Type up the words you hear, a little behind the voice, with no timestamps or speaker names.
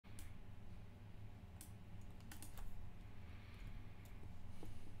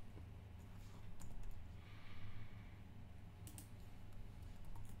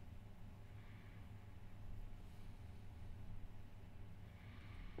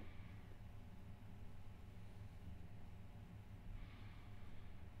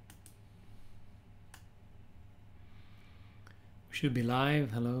Should be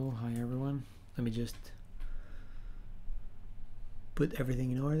live. Hello, hi everyone. Let me just put everything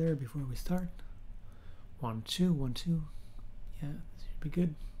in order before we start. 1 2 1 2. Yeah, this should be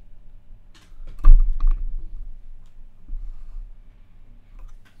good.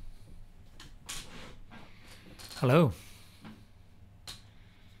 Hello.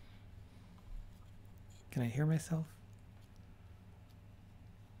 Can I hear myself?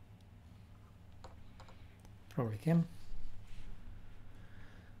 Probably can.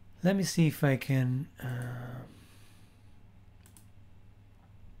 Let me see if I can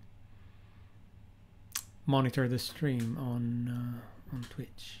monitor the stream on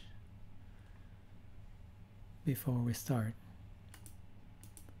Twitch before we start.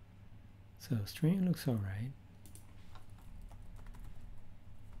 So stream looks all right.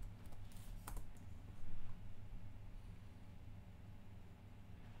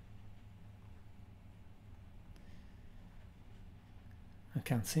 I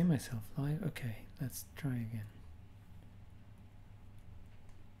can't see myself live. Okay, let's try again.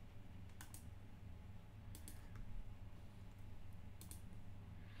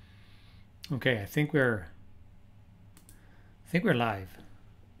 Okay, I think we're live.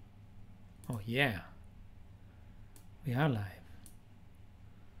 Oh yeah, we are live.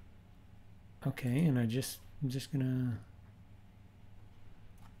 Okay, and I'm just gonna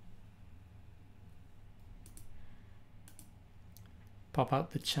pop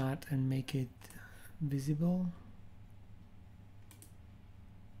out the chat and make it visible.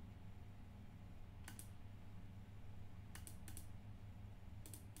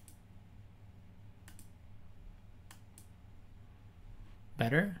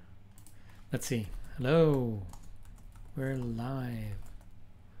 Better? Let's see. Hello. We're live.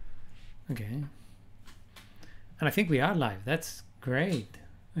 Okay. And I think we are live. That's great.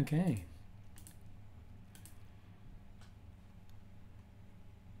 Okay.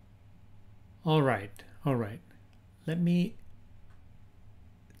 All right. Let me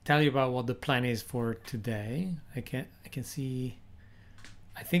tell you about what the plan is for today. I can see.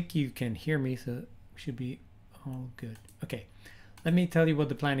 I think you can hear me, so it should be all good. Okay. Let me tell you what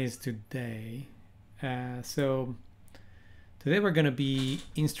the plan is today. So today we're going to be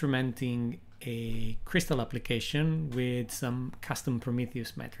instrumenting a crystal application with some custom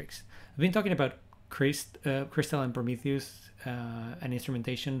Prometheus metrics. I've been talking about crystal and Prometheus and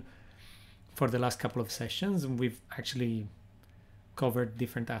instrumentation for the last couple of sessions, and we've actually covered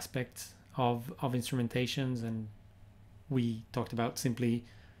different aspects of instrumentations, and we talked about simply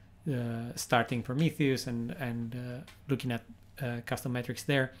starting Prometheus and looking at custom metrics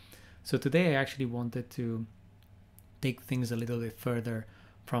there. So today I actually wanted to take things a little bit further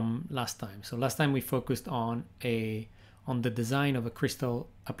from last time. So last time we focused on the design of a crystal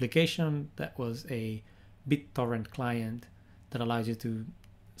application that was a Bit Torrent client that allows you to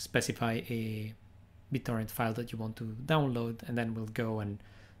specify a Bit Torrent file that you want to download, and then we'll go and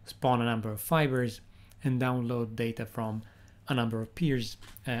spawn a number of fibers and download data from a number of peers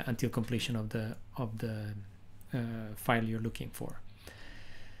until completion of the file you're looking for.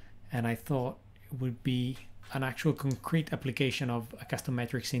 And I thought it would be an actual concrete application of a custom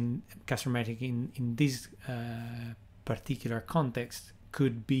metric in this particular context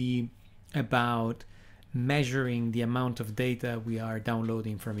could be about measuring the amount of data we are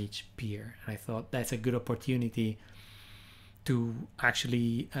downloading from each peer. And I thought that's a good opportunity to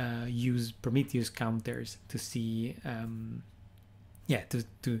actually use Prometheus counters to see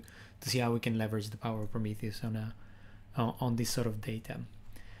to see how we can leverage the power of Prometheus on this sort of data.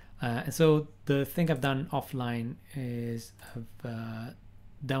 And so the thing I've done offline is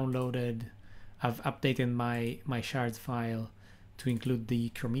I've updated my shards file to include the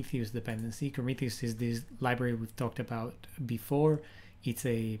Crometheus dependency. Crometheus is this library we've talked about before. It's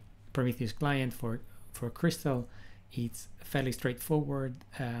a Prometheus client for Crystal. It's fairly straightforward.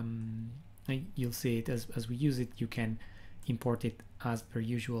 You'll see it as we use it. You can import it as per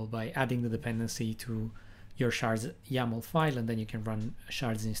usual by adding the dependency to your shards YAML file, and then you can run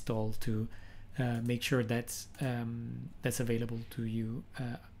shards install to make sure that's available to you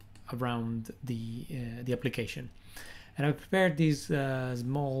around the application. And I've prepared this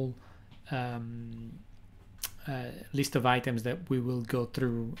small list of items that we will go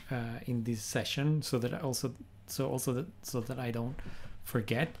through in this session, so that I don't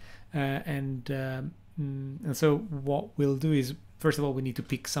forget. And so what we'll do is, first of all, we need to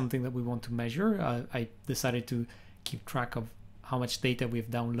pick something that we want to measure. I decided to keep track of how much data we've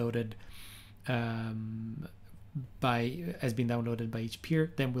downloaded has been downloaded by each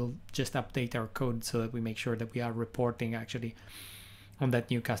peer. Then we'll just update our code so that we make sure that we are reporting actually on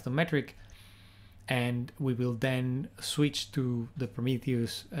that new custom metric. and we will then switch to the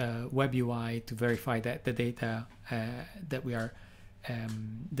Prometheus web UI to verify that the data that we are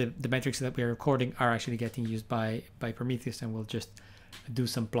the metrics that we are recording are actually getting used by Prometheus, and we'll just do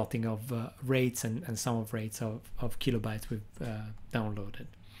some plotting of rates and sum of rates of kilobytes we've downloaded.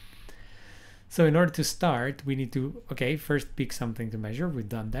 So in order to start, we need to, first pick something to measure. We've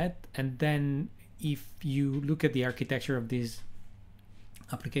done that. And then if you look at the architecture of this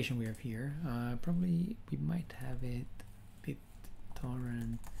application we have here, probably we might have it, Bit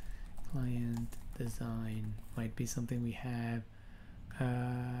Torrent, client, design, might be something we have,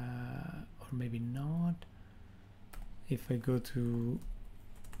 or maybe not. If I go to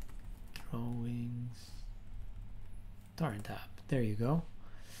drawings, torrent app, there you go.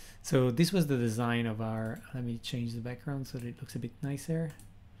 So this was the design of our, let me change the background so that it looks a bit nicer.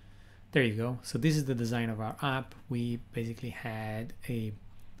 There you go. So this is the design of our app. We basically had a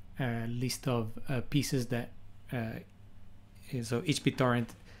list of pieces that, so each BitTorrent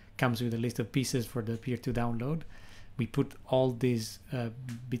comes with a list of pieces for the peer to download. We put all these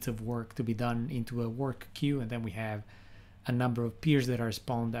bits of work to be done into a work queue, and then we have a number of peers that are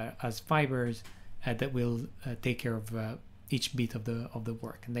spawned as fibers that will take care of each bit of the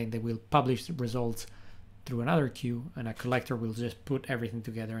work, and then they will publish the results through another queue, and a collector will just put everything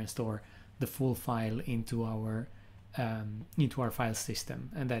together and store the full file into our file system,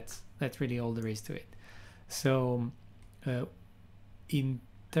 and that's really all there is to it. So in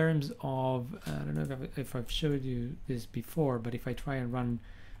terms of, I don't know if I've showed you this before, but if I try and run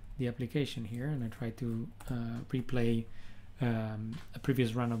the application here and I try to replay a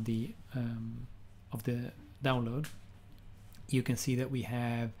previous run of the download, you can see that we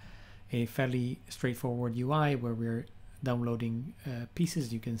have a fairly straightforward UI where we're downloading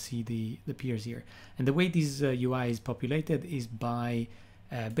pieces. You can see the peers here, and the way this UI is populated is by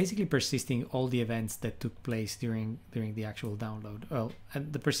basically persisting all the events that took place during the actual download. Well,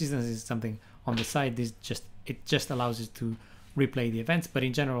 and the persistence is something on the side. It just allows us to replay the events, but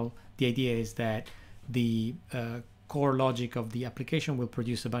in general the idea is that the core logic of the application will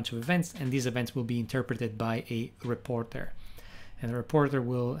produce a bunch of events, and these events will be interpreted by a reporter. And the reporter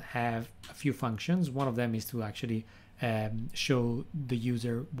will have a few functions. One of them is to actually show the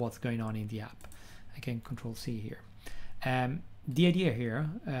user what's going on in the app. I can Control C here. The idea here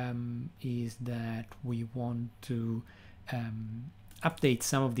is that we want to update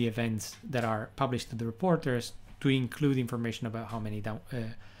some of the events that are published to the reporters to include information about how many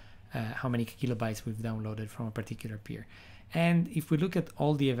kilobytes we've downloaded from a particular peer. And if we look at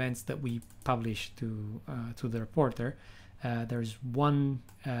all the events that we publish to the reporter, there's one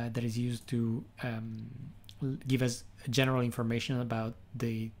that is used to give us general information about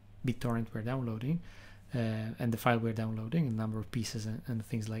the BitTorrent we're downloading and the file we're downloading, a number of pieces and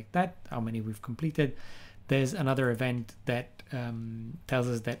things like that, how many we've completed. There's another event that tells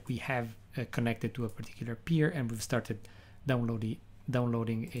us that we have connected to a particular peer and we've started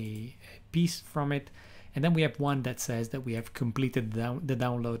downloading a piece from it. And then we have one that says that we have completed the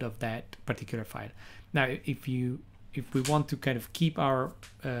download of that particular file. Now, if we want to kind of keep our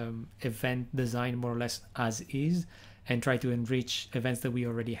event design more or less as is and try to enrich events that we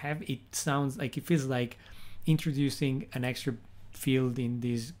already have, it feels like introducing an extra field in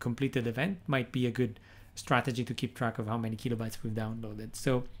this completed event might be a good strategy to keep track of how many kilobytes we've downloaded.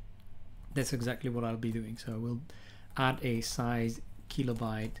 So that's exactly what I'll be doing. So we'll add a size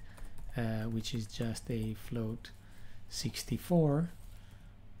kilobyte, which is just a float 64.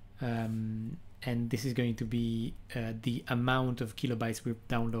 And this is going to be the amount of kilobytes we've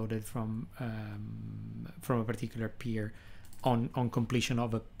downloaded from a particular peer on completion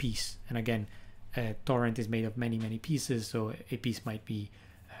of a piece. And again, torrent is made of many pieces, so a piece might be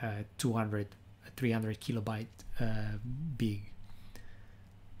 200, 300 kilobyte big,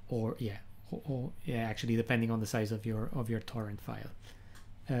 or actually depending on the size of your torrent file,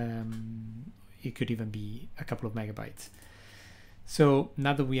 it could even be a couple of megabytes. So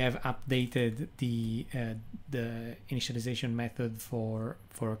now that we have updated the initialization method for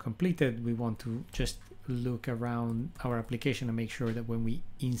completed, we want to just look around our application and make sure that when we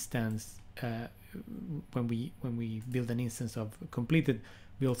build an instance of completed,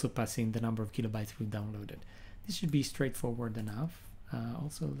 we also pass in the number of kilobytes we've downloaded. This should be straightforward enough.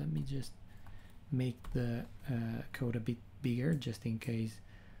 Also, let me just make the code a bit bigger, just in case,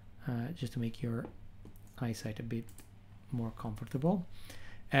 just to make your eyesight a bit more comfortable.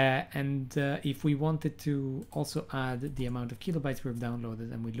 And if we wanted to also add the amount of kilobytes we've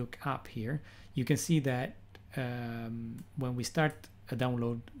downloaded, and we look up here, you can see that when we start a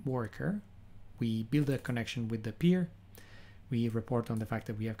download worker, we build a connection with the peer, we report on the fact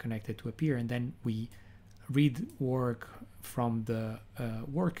that we have connected to a peer, and then we read work from the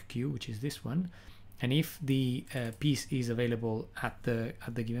work queue, which is this one. And if the piece is available at the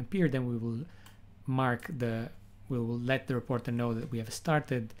given peer, then we will we will let the reporter know that we have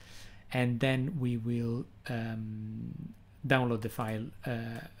started, and then we will download the file,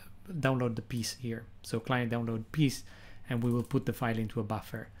 download the piece here. So client download piece, and we will put the file into a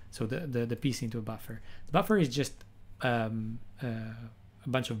buffer. So the piece into a buffer. The buffer is just a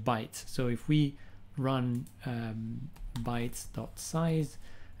bunch of bytes. So if we run bytes.size,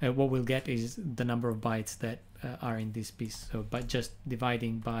 what we'll get is the number of bytes that are in this piece. So by just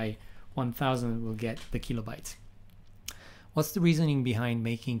dividing by 1000, we'll get the kilobytes. What's the reasoning behind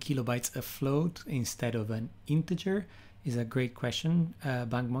making kilobytes a float instead of an integer is a great question,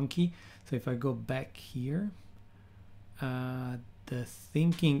 Bang Monkey. So if I go back here, the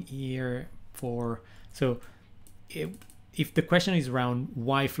thinking here for, so if the question is around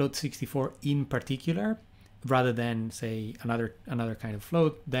why float 64 in particular, rather than say another kind of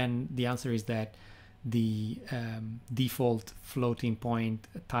float, then the answer is that the default floating point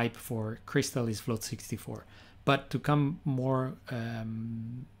type for Crystal is float 64. But to come more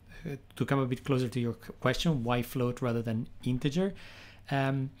to come a bit closer to your question, why float rather than integer,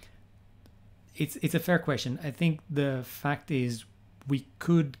 it's a fair question. I think the fact is we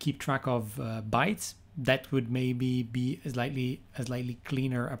could keep track of bytes. That would maybe be a slightly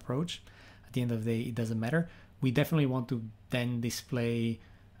cleaner approach. At the end of the day, it doesn't matter. We definitely want to then display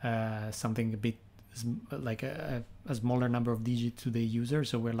something a bit like a smaller number of digits to the user.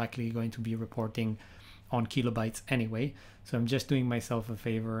 So we're likely going to be reporting on kilobytes anyway. So I'm just doing myself a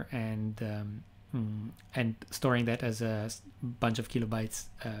favor and storing that as a bunch of kilobytes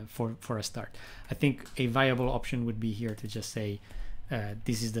for a start. I think a viable option would be here to just say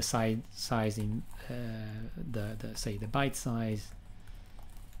this is the size in say the byte size,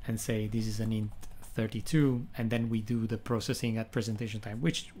 and say this is an int 32, and then we do the processing at presentation time,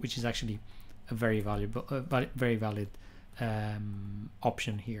 which is actually a very valuable, very valid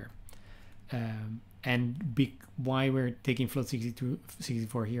option here. And why we're taking float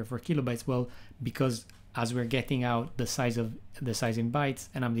 64 here for kilobytes? Well, because as we're getting out the size in bytes,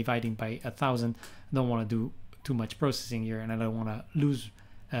 and I'm dividing by 1000, I don't want to do too much processing here, and I don't want to lose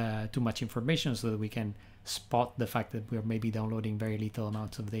too much information, so that we can spot the fact that we're maybe downloading very little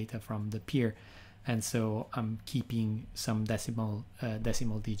amounts of data from the peer. And so I'm keeping some decimal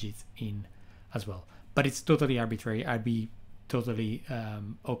digits in as well. But it's totally arbitrary. I'd be totally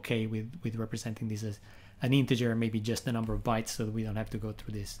okay with representing this as an integer, maybe just the number of bytes, so that we don't have to go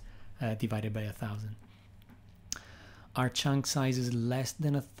through this divided by 1000. Are chunk sizes less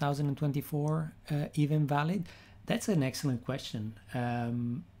than 1024 even valid? That's an excellent question.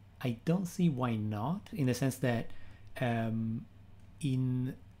 I don't see why not, in the sense that and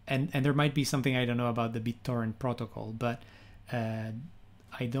there might be something I don't know about the Bit Torrent protocol, but I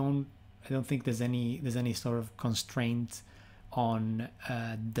don't think there's any sort of constraint on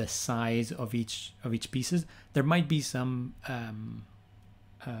the size of each pieces. There might be some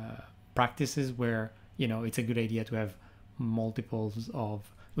practices where, you know, it's a good idea to have multiples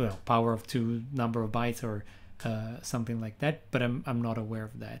of, well, power of 2 number of bytes or something like that, but I'm not aware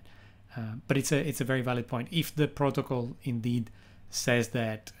of that. But it's a very valid point. If the protocol indeed says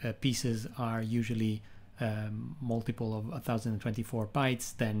that pieces are usually multiple of 1024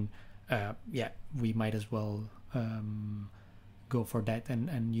 bytes, then yeah, we might as well go for that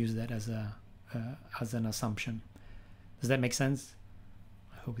and use that as an assumption. Does that make sense?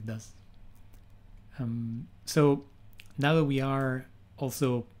 I hope it does. So now that we are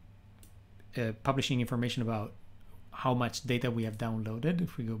also publishing information about how much data we have downloaded,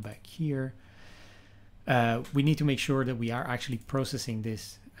 if we go back here, we need to make sure that we are actually processing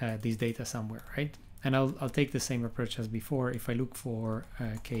this data somewhere, right? And I'll take the same approach as before. If I look for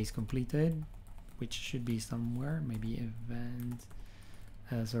case completed, which should be somewhere, maybe event,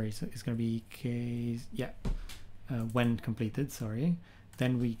 sorry, so it's going to be case, yeah, when completed, sorry.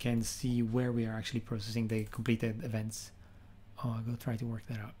 Then we can see where we are actually processing the completed events. Oh, I'll go try to work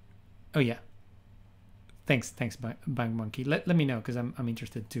that out. Oh yeah, thanks Bang Monkey. Let me know, because I'm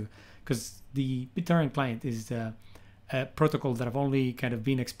interested too, because the Bit Torrent client is a protocol that I've only kind of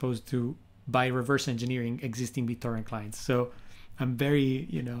been exposed to by reverse engineering existing Bit Torrent clients. So I'm very,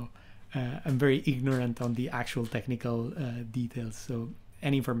 I'm very ignorant on the actual technical details. So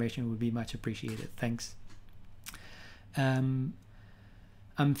any information would be much appreciated. Thanks.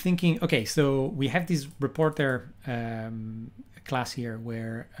 I'm thinking, okay, so we have this reporter class here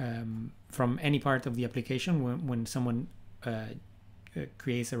where from any part of the application, when someone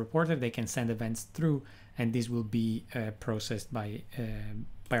creates a reporter, they can send events through, and this will be processed by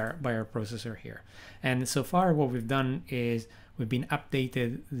our processor here. And so far what we've done is we've been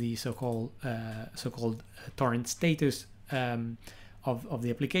updated the so-called torrent status of the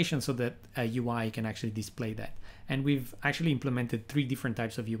application so that a UI can actually display that. And we've actually implemented 3 different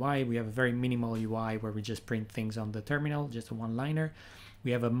types of UI. We have a very minimal UI where we just print things on the terminal, just a one-liner.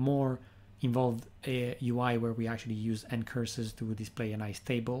 We have a more involved UI where we actually use end cursors to display a nice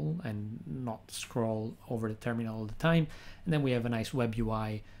table and not scroll over the terminal all the time. And then we have a nice web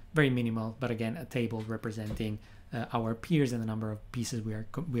UI, very minimal, but again, a table representing our peers and the number of pieces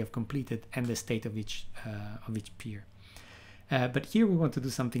we have completed and the state of each peer. But here we want to do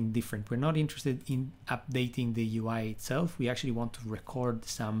something different. We're not interested in updating the UI itself. We actually want to record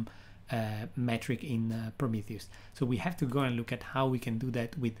some metric in Prometheus. So we have to go and look at how we can do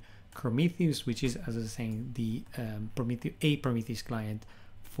that with Crometheus, which is, as I was saying, the Prometheus client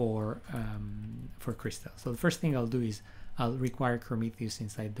for Crystal. So the first thing I'll do is I'll require Crometheus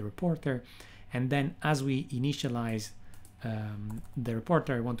inside the reporter, and then as we initialize the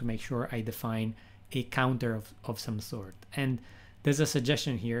reporter, I want to make sure I define a counter of some sort. And there's a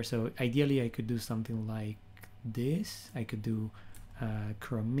suggestion here. So ideally I could do something like this. I could do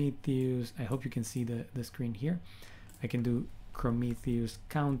Crometheus. I hope you can see the screen here. I can do Crometheus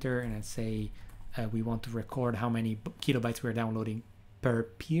counter, and I'd say we want to record how many kilobytes we're downloading per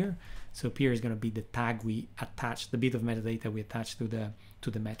peer. So peer is going to be the tag we attach, the bit of metadata we attach to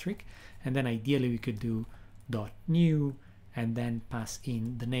the metric. And then ideally we could do .new and then pass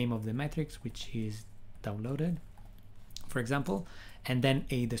in the name of the metrics, which is downloaded, for example, and then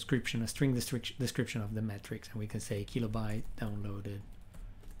a description, a string description of the metrics, and we can say kilobyte downloaded,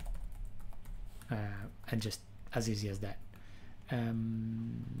 and just as easy as that.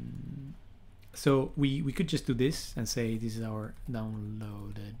 So we could just do this and say this is our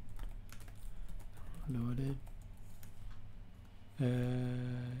downloaded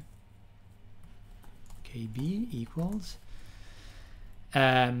KB equals.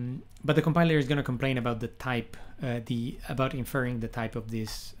 But the compiler is going to complain about the type, about inferring the type of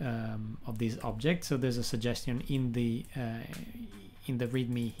this object. So there's a suggestion in the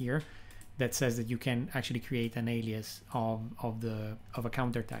README here that says that you can actually create an alias of a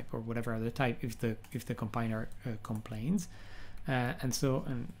counter type or whatever other type if the compiler complains.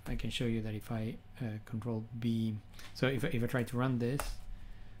 And I can show you that if I Control B, so if I try to run this,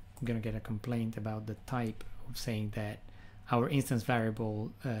 I'm gonna get a complaint about the type of saying that our instance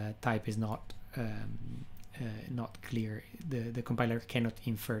variable type is not clear. The compiler cannot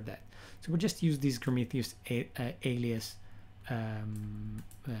infer that. So we'll just use this Crometheus alias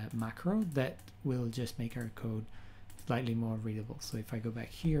macro that will just make our code slightly more readable. So if I go back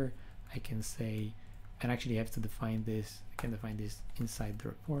here, I can say, and actually have to define this. I can define this inside the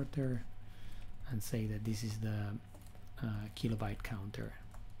reporter and say that this is the kilobyte counter,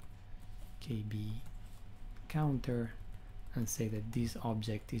 KB counter, and say that this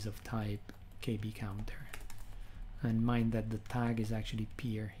object is of type KB counter, and mind that the tag is actually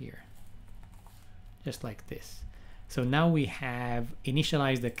peer here, just like this. So now we have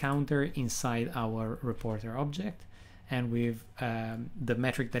initialized the counter inside our reporter object, and we've the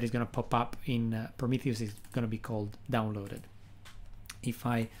metric that is going to pop up in Prometheus is going to be called downloaded. If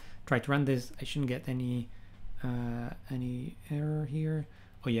I try to run this, I shouldn't get any error here.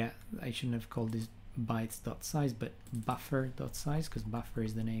 Oh yeah, I shouldn't have called this bytes.size but buffer.size, because buffer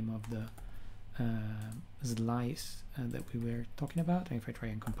is the name of the slice that we were talking about. And if I try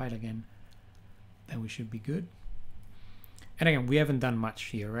and compile again, then we should be good. And again, we haven't done much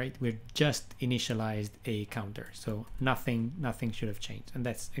here, right? We've just initialized a counter, so nothing should have changed, and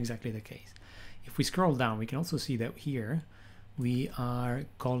that's exactly the case. If we scroll down, we can also see that here we are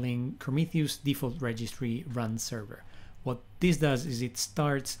calling Crometheus default registry run server. What this does is it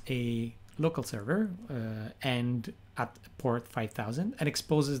starts a local server and at port 5000 and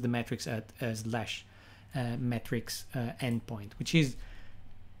exposes the metrics at / metrics endpoint, which is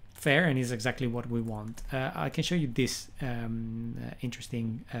fair and is exactly what we want. I can show you this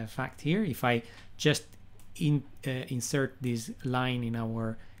interesting fact here. If I just insert this line in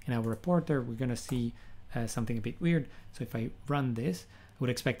our reporter, we're gonna see something a bit weird. So if I run this, I would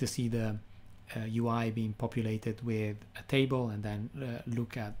expect to see the UI being populated with a table and then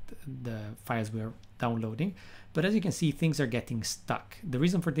look at the files we're downloading. But as you can see, things are getting stuck. The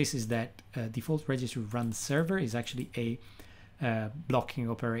reason for this is that default registry run server is actually a blocking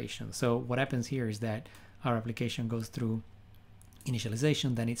operation. So what happens here is that our application goes through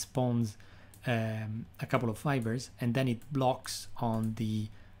initialization, then it spawns a couple of fibers, and then it blocks on the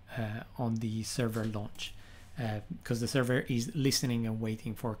server launch. because the server is listening and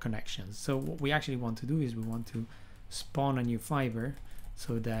waiting for connections. So what we actually want to do is we want to spawn a new fiber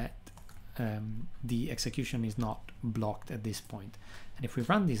so that the execution is not blocked at this point. And if we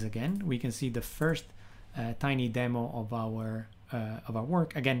run this again, we can see the first tiny demo of our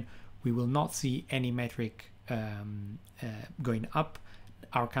work. Again, we will not see any metric going up.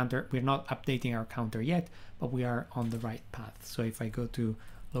 Our counter, we're not updating our counter yet, but we are on the right path. So if I go to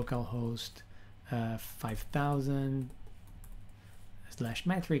localhost 5000 /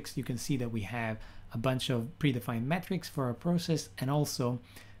 metrics, you can see that we have a bunch of predefined metrics for our process, and also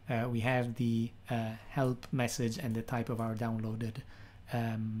we have the help message and the type of our downloaded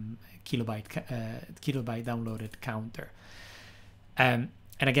kilobyte downloaded counter.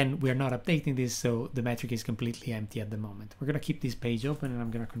 And again, we're not updating this, so the metric is completely empty at the moment. We're going to keep this page open, and I'm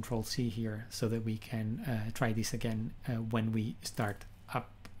going to Control-C here so that we can try this again when we start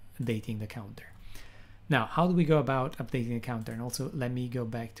updating the counter. Now, how do we go about updating the counter? And also, let me go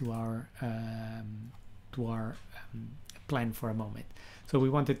back to our plan for a moment. So we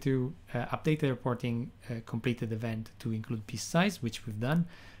wanted to update the reporting completed event to include piece size, which we've done.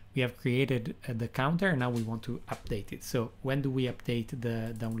 We have created the counter, and now we want to update it. So when do we update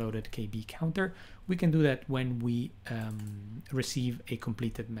the downloaded KB counter? We can do that when we receive a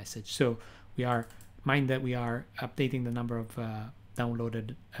completed message. So we are, mind that we are updating the number of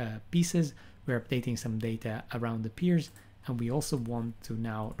downloaded pieces. We're updating some data around the peers, and we also want to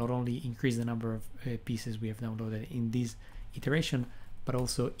now not only increase the number of pieces we have downloaded in this iteration, but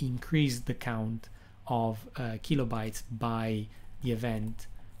also increase the count of kilobytes by the event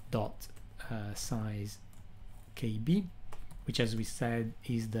dot size KB, which, as we said,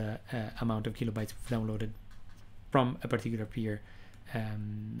 is the amount of kilobytes we've downloaded from a particular peer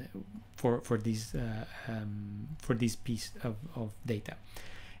for this piece of data.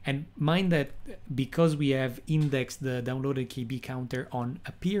 And mind that because we have indexed the downloaded KB counter on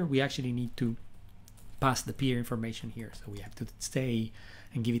a peer, we actually need to pass the peer information here. So we have to say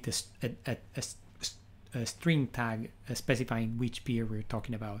and give it a string tag specifying which peer we're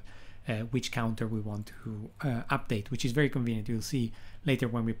talking about, which counter we want to update, which is very convenient. You'll see later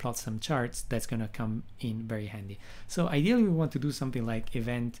when we plot some charts, that's going to come in very handy. So ideally, we want to do something like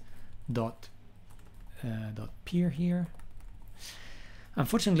event dot peer here.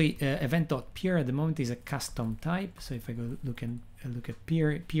 Unfortunately, event.peer at the moment is a custom type. So if I go look at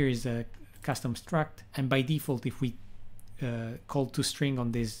peer is a custom struct, and by default, if we call toString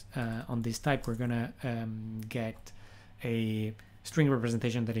on this type, we're gonna get a string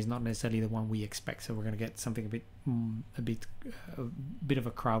representation that is not necessarily the one we expect. So we're gonna get something a bit of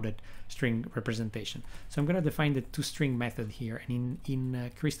a crowded string representation. So I'm gonna define the toString method here, and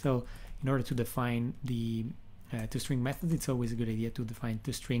in Crystal, in order to define the toString method, it's always a good idea to define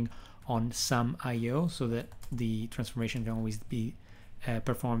toString on some IO so that the transformation can always be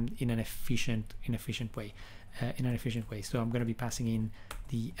performed in an efficient way. So I'm going to be passing in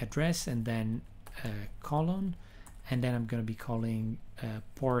the address and then colon, and then I'm going to be calling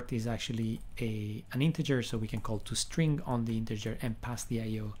port is actually an integer, so we can call toString on the integer and pass the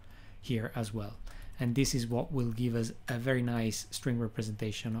IO here as well. And this is what will give us a very nice string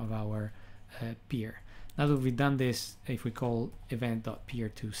representation of our peer. Now that we've done this, if we call event.peer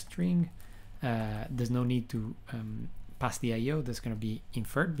to string, there's no need to pass the IO. That's going to be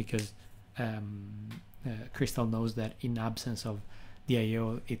inferred because Crystal knows that in absence of the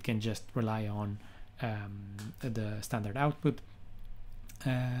IO, it can just rely on the standard output.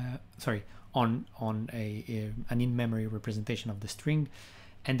 On an in-memory representation of the string,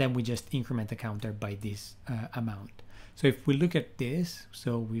 and then we just increment the counter by this amount. So if we look at this,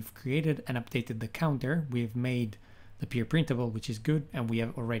 so we've created and updated the counter, we've made the peer printable, which is good, and we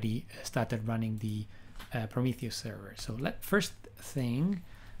have already started running the Prometheus server. So first thing,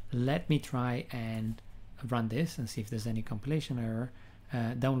 let me try and run this and see if there's any compilation error.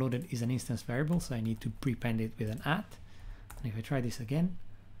 Downloaded is an instance variable, so I need to prepend it with an @. And if I try this again,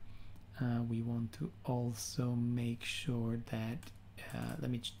 we want to also make sure that let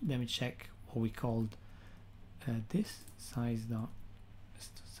me check what we called this size.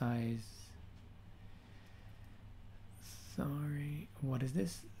 Sorry, what is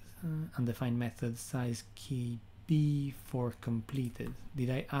this? Undefined method size KB for completed.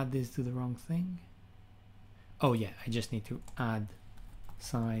 Did I add this to the wrong thing? Oh yeah, I just need to add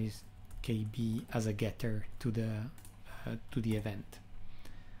size KB as a getter to the event.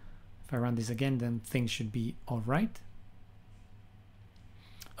 If I run this again, then things should be all right.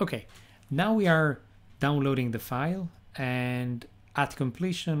 Okay, now we are downloading the file, and at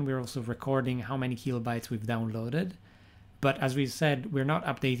completion, we're also recording how many kilobytes we've downloaded. But as we said, we're not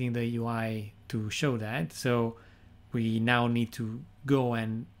updating the UI to show that. So we now need to go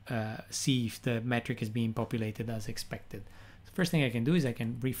and see if the metric is being populated as expected. The first thing I can do is I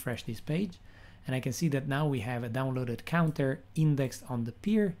can refresh this page, and I can see that now we have a downloaded counter indexed on the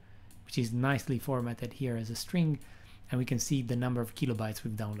peer, which is nicely formatted here as a string, and we can see the number of kilobytes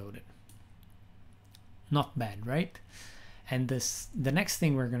we've downloaded. Not bad, right? And the next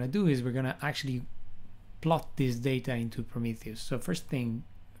thing we're going to do is we're going to actually plot this data into Prometheus. So first,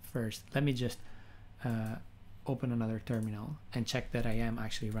 let me just open another terminal and check that I am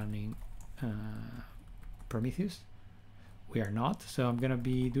actually running Prometheus. We are not, so I'm going to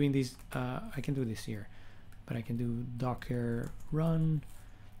be doing this. I can do this here, but I can do docker run,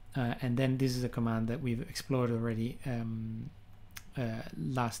 and then this is a command that we've explored already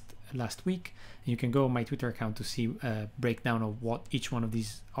last week. You can go on my Twitter account to see a breakdown of what each one of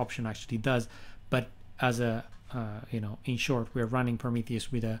these options actually does. But as a in short, we're running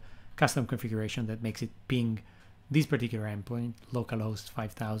Prometheus with a custom configuration that makes it ping this particular endpoint, localhost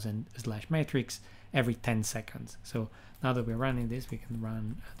 5000/metrics, every 10 seconds. So now that we're running this, we can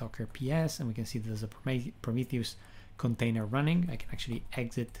run docker ps, and we can see there's a Prometheus container running. I can actually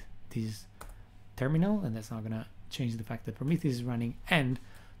exit this terminal, and that's not gonna change the fact that Prometheus is running. And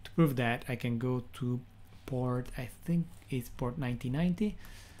to prove that, I can go to port, I think it's port 9090,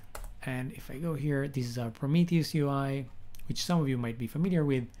 and if I go here, this is our Prometheus UI, which some of you might be familiar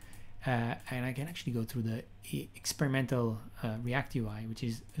with, and I can actually go through the experimental React UI, which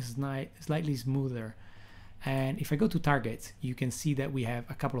is slightly smoother. And if I go to targets, you can see that we have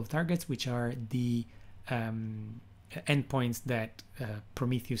a couple of targets, which are the endpoints that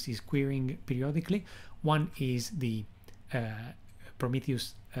Prometheus is querying periodically. One is the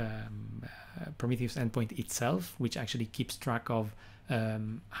Prometheus endpoint itself, which actually keeps track of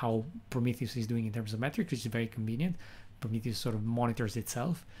how Prometheus is doing in terms of metrics, which is very convenient. Prometheus sort of monitors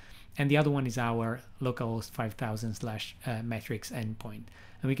itself. And the other one is our localhost 5000/metrics endpoint.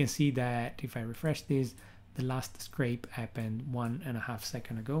 And we can see that if I refresh this, the last scrape happened 1.5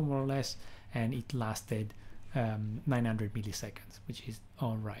 seconds ago, more or less, and it lasted 900 milliseconds, which is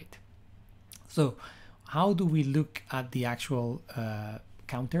all right. So how do we look at the actual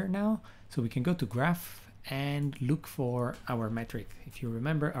counter now? So we can go to graph and look for our metric. If you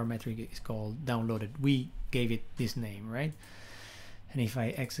remember, our metric is called downloaded. We gave it this name, right? And if I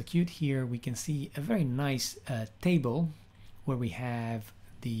execute here, we can see a very nice table where we have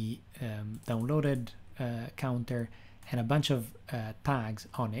the downloaded counter and a bunch of tags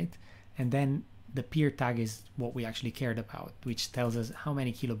on it. And then the peer tag is what we actually cared about, which tells us how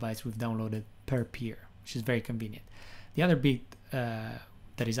many kilobytes we've downloaded per peer, which is very convenient. The other bit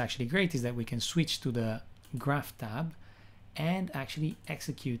that is actually great is that we can switch to the graph tab and actually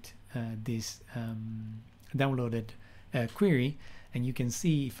execute this downloaded query. And you can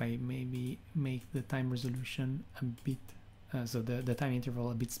see, if I maybe make the time resolution a bit, so the time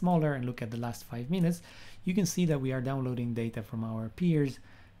interval a bit smaller, and look at the last 5 minutes, you can see that we are downloading data from our peers,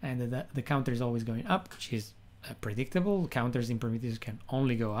 and the counter is always going up, which is predictable. Counters in Prometheus can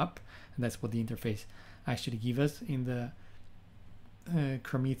only go up, and that's what the interface actually gives us in the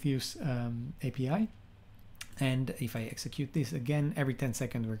Crometheus API. And if I execute this again, every 10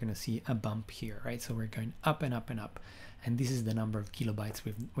 seconds, we're going to see a bump here, right? So we're going up and up and up. And this is the number of kilobytes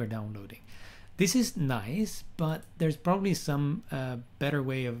we're downloading. This is nice, but there's probably some better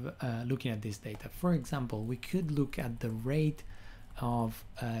way of looking at this data. For example, we could look at the rate of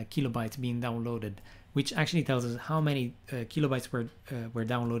kilobytes being downloaded, which actually tells us how many kilobytes we're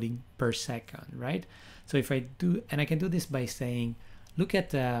downloading per second, right? So if I do, and I can do this by saying, look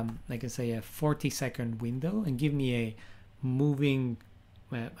at, like I say, a 40-second window, and give me a moving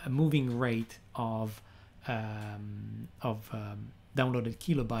rate of downloaded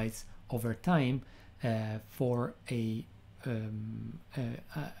kilobytes over time for a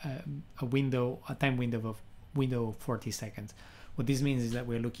time window of 40 seconds. What this means is that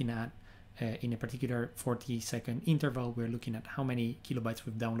we're looking at in a particular 40-second interval, we're looking at how many kilobytes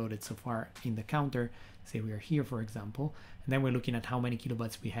we've downloaded so far in the counter. Say we are here, for example, and then we're looking at how many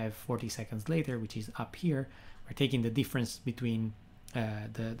kilobytes we have 40 seconds later, which is up here. We're taking the difference between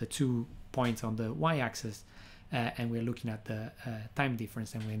the 2 points on the y-axis, and we're looking at the time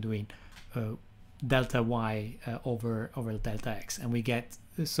difference, and we're doing delta y over delta x, and we get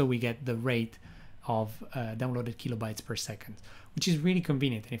the rate of downloaded kilobytes per second, which is really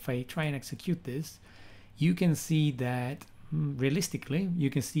convenient. And if I try and execute this, you can see that realistically, you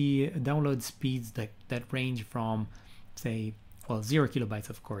can see download speeds that range from, say, well, 0 kilobytes,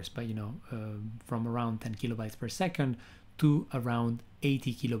 of course, but from around 10 kilobytes per second to around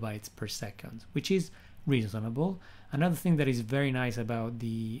 80 kilobytes per second, which is reasonable. Another thing that is very nice about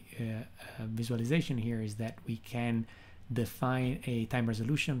the visualization here is that we can define a time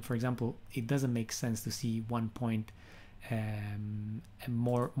resolution. For example, it doesn't make sense to see one point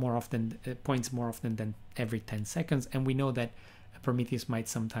more often, points more often than every 10 seconds, and we know that Prometheus might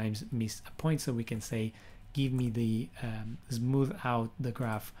sometimes miss a point, so we can say, give me the smooth out the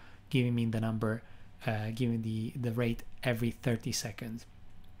graph, giving me the number, giving the rate every 30 seconds,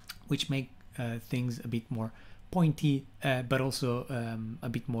 which make things a bit more pointy, but also a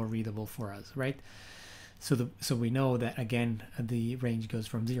bit more readable for us, right? So we know that again the range goes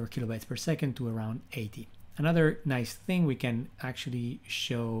from 0 kilobytes per second to around 80. Another nice thing, we can actually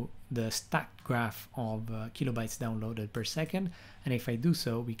show the stacked graph of kilobytes downloaded per second, and if I do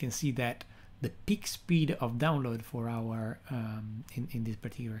so, we can see that the peak speed of download for our in this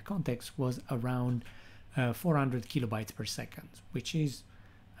particular context was around 400 kilobytes per second, which is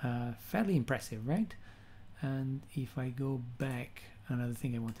fairly impressive, right? And if I go back, another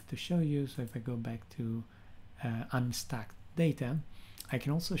thing I wanted to show you, so if I go back to unstacked data, I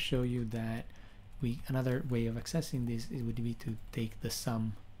can also show you that another way of accessing this would be to take the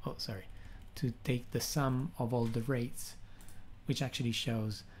sum, to take the sum of all the rates, which actually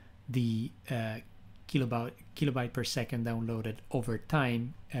shows the kilobyte per second downloaded over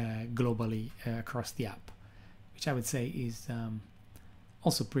time globally across the app, which I would say is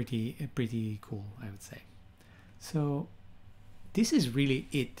also pretty cool, I would say. So this is really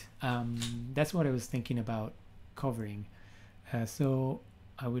it. That's what I was thinking about covering. So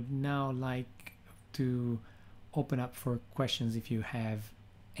I would now like to open up for questions if you have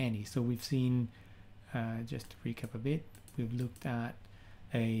any. So we've seen, just to recap a bit, we've looked at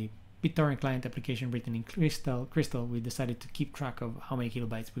a Bit Torrent client application written in Crystal. We decided to keep track of how many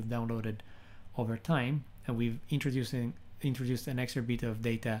kilobytes we've downloaded over time, and we've introduced an extra bit of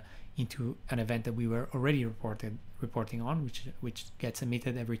data into an event that we were already reporting on, which gets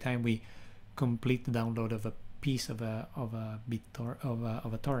emitted every time we complete the download of a piece of a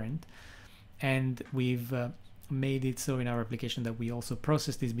torrent. And we've made it so in our application that we also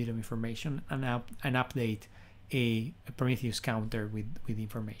process this bit of information and update a Prometheus counter with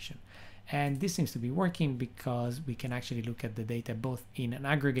information. And this seems to be working because we can actually look at the data both in an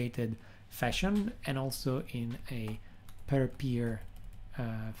aggregated fashion and also in a per peer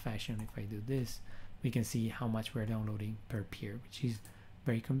fashion. If I do this, we can see how much we're downloading per peer, which is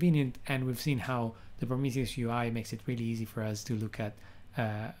very convenient. And we've seen how the Prometheus UI makes it really easy for us to look at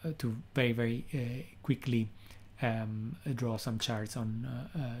to very quickly draw some charts on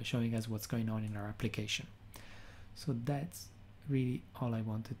showing us what's going on in our application. So that's really all I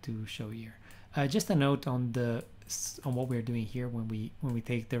wanted to show here. Just a note on what we're doing here when we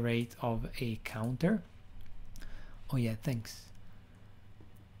take the rate of a counter. Oh yeah, thanks.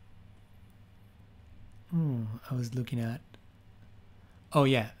 I was looking at. Oh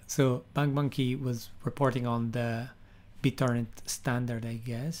yeah, so BankMonkey was reporting on the BitTorrent standard, I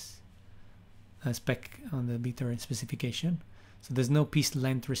guess, spec on the BitTorrent specification. So there's no piece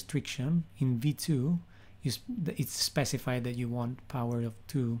length restriction in V2. It's specified that you want powers of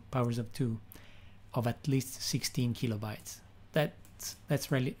two of at least 16 kilobytes.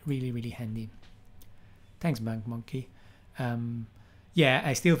 That's really handy. Thanks, BankMonkey. Yeah,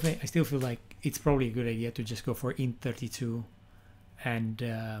 I still feel like it's probably a good idea to just go for int32 and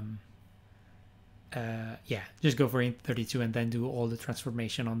yeah, just go for int32 and then do all the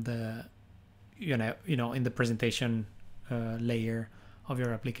transformation on the you know in the presentation layer of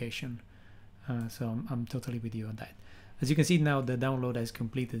your application. So I'm totally with you on that. As you can see now, the download has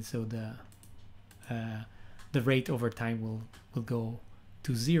completed, so the rate over time will go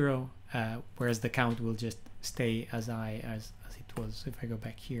to 0, whereas the count will just stay as it was. So if I go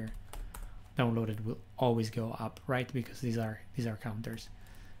back here, downloaded will always go up, right? Because these are counters.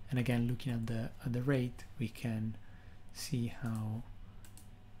 And again, looking at the rate, we can see how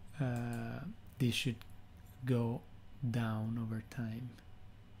this should go down over time.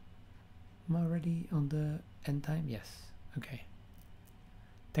 I'm already on the end time. Yes. Okay.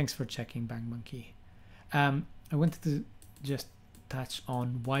 Thanks for checking, BankMonkey. I wanted to just touch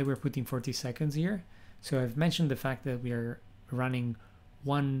on why we're putting 40 seconds here. So I've mentioned the fact that we are running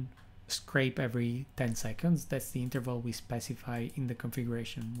one scrape every 10 seconds. That's the interval we specify in the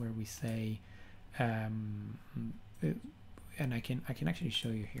configuration where we say, and I can actually show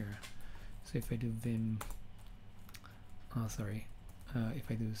you here. So if I do vim, if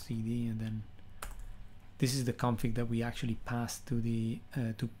I do cd, and then this is the config that we actually pass to the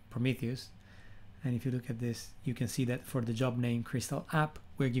to Prometheus. And if you look at this, you can see that for the job name Crystal app,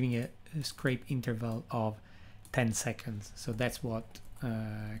 we're giving a scrape interval of 10 seconds. So that's what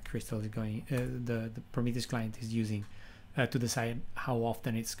crystal is going, the Prometheus client is using to decide how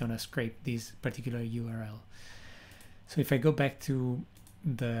often it's going to scrape this particular URL. So if I go back to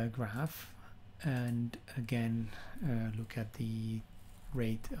the graph and again look at the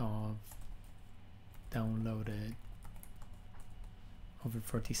rate of downloaded over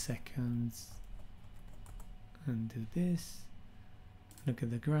 40 seconds and do this, look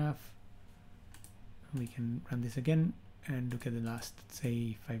at the graph, we can run this again and look at the last,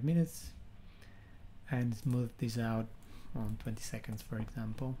 say, 5 minutes and smooth this out on 20 seconds, for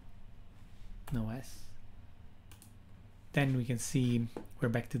example, no S. Then we can see we're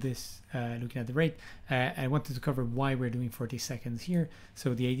back to this, looking at the rate. I wanted to cover why we're doing 40 seconds here.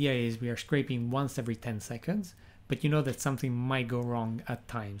 So the idea is we are scraping once every 10 seconds, but you know that something might go wrong at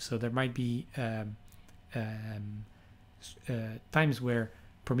times. So there might be times where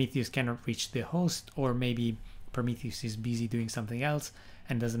Prometheus cannot reach the host, or maybe Prometheus is busy doing something else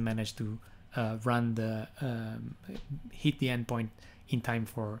and doesn't manage to run the hit the endpoint in time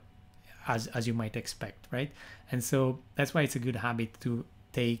for as you might expect, right? And so that's why it's a good habit to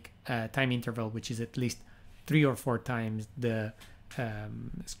take a time interval which is at least 3 or 4 times the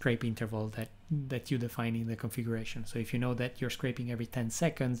scrape interval that you define in the configuration. So if you know that you're scraping every 10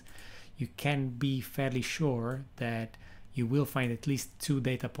 seconds, you can be fairly sure that you will find at least 2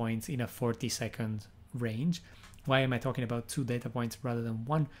 data points in a 40-second range. Why am I talking about 2 data points rather than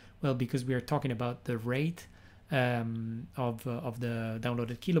 1? Well, because we are talking about the rate of the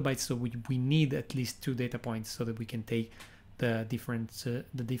downloaded kilobytes, so we need at least 2 data points so that we can take the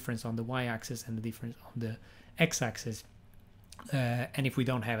difference on the y-axis and the difference on the x-axis. And if we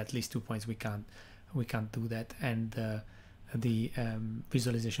don't have at least 2 points, we can't do that, and the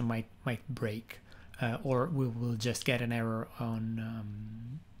visualization might break, or we will just get an error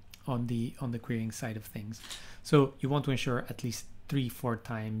on the querying side of things. So you want to ensure at least 3-4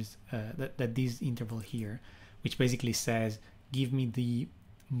 times that this interval here, which basically says give me the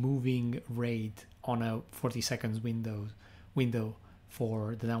moving rate on a 40 seconds window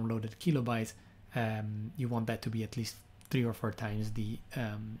for the downloaded kilobytes, you want that to be at least 3 or 4 times the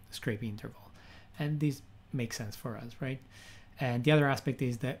scrape interval, and this makes sense for us, right? And the other aspect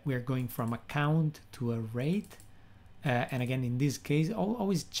is that we're going from a count to a rate, and again in this case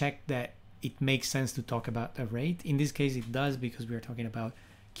always check that it makes sense to talk about a rate. In this case it does, because we are talking about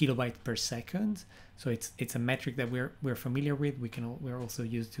kilobyte per second, so it's a metric that we're familiar with. We're also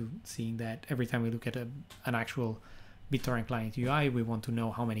used to seeing that every time we look at an actual Bit Torrent client UI, we want to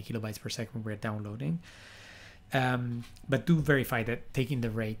know how many kilobytes per second we're downloading. But do verify that taking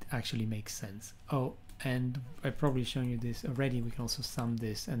the rate actually makes sense. Oh, and I've probably shown you this already. We can also sum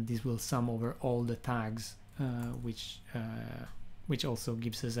this, and this will sum over all the tags, which also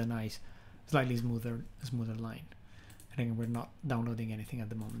gives us a nice, slightly smoother line. And again, we're not downloading anything at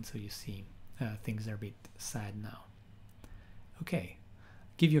the moment, so you see things are a bit sad now. Okay,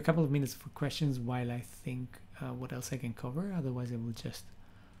 give you a couple of minutes for questions while I think what else I can cover. Otherwise, I will just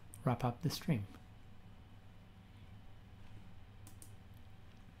wrap up the stream.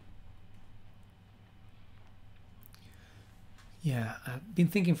 Yeah, I've been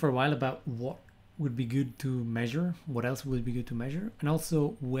thinking for a while about what would be good to measure, what else would be good to measure, and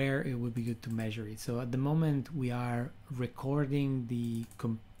also where it would be good to measure it. So at the moment we are recording the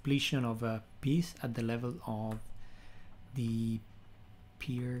completion of a piece at the level of the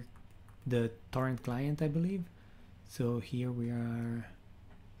torrent client, I believe. So here we are,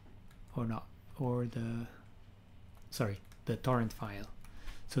 the torrent file.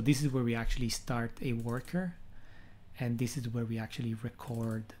 So this is where we actually start a worker, and this is where we actually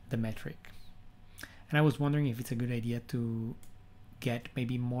record the metric. And I was wondering if it's a good idea to get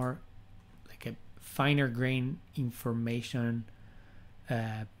maybe more like a finer grain information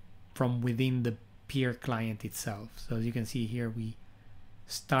from within the peer client itself. So as you can see here, we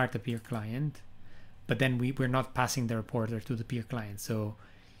start the peer client, but then we're not passing the reporter to the peer client. So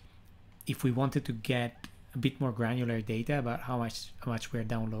if we wanted to get a bit more granular data about how much we're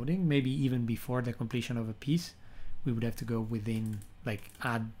downloading, maybe even before the completion of a piece, we would have to go within, like,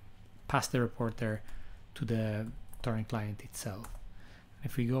 pass the reporter to the torrent client itself.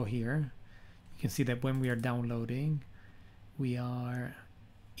 If we go here, you can see that when we are downloading, we are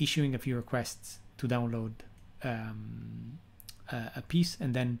issuing a few requests to download a piece,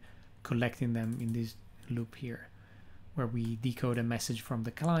 and then collecting them in this loop here, where we decode a message from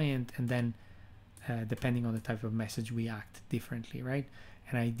the client, and then depending on the type of message, we act differently, right?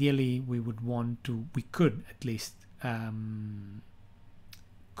 And ideally we could at least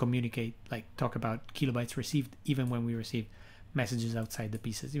communicate, like talk about kilobytes received even when we receive messages outside the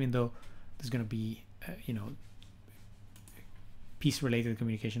pieces, even though there's going to be piece-related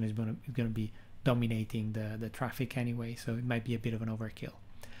communication is going to be dominating the traffic anyway, so it might be a bit of an overkill.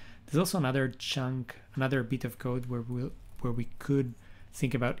 There's also another bit of code where we could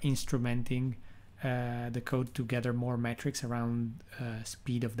think about instrumenting the code to gather more metrics around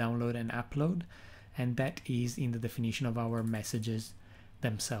speed of download and upload, and that is in the definition of our messages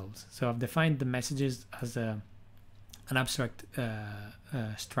themselves. So I've defined the messages as an abstract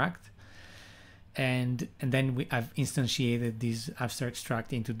struct, and then I've instantiated this abstract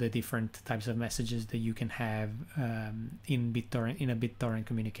struct into the different types of messages that you can have in a BitTorrent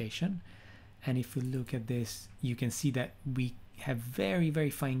communication. And if we look at this, you can see that we have very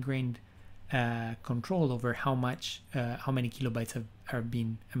fine-grained control over how many kilobytes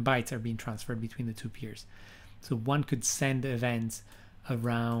and bytes are being transferred between the two peers. So one could send events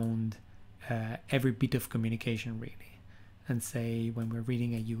around every bit of communication, really, and say when we're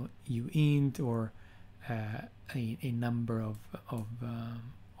reading a uint or a number of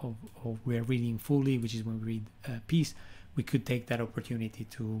we're reading fully, which is when we read a piece, we could take that opportunity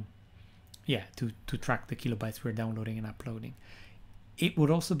to track the kilobytes we're downloading and uploading. It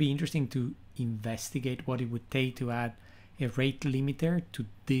would also be interesting to investigate what it would take to add a rate limiter to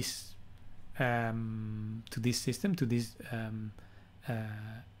this system, to this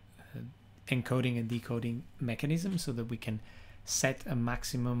encoding and decoding mechanism, so that we can set a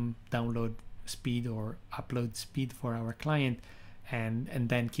maximum download speed or upload speed for our client, and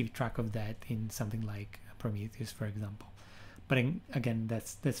then keep track of that in something like Prometheus, for example. But again,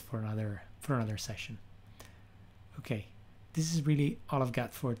 that's for another session. Okay, this is really all I've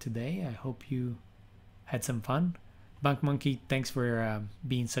got for today. I hope you had some fun. Bunk Monkey, thanks for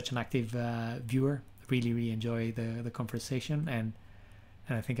being such an active viewer. Really enjoy the conversation, and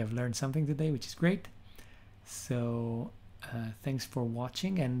I think I've learned something today, which is great. So thanks for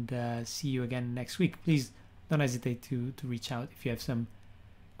watching, and see you again next week. Please don't hesitate to reach out if you have some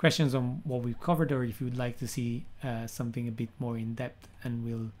questions on what we've covered, or if you would like to see something a bit more in depth, and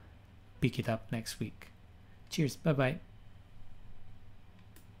we'll pick it up next week. Cheers. Bye-bye.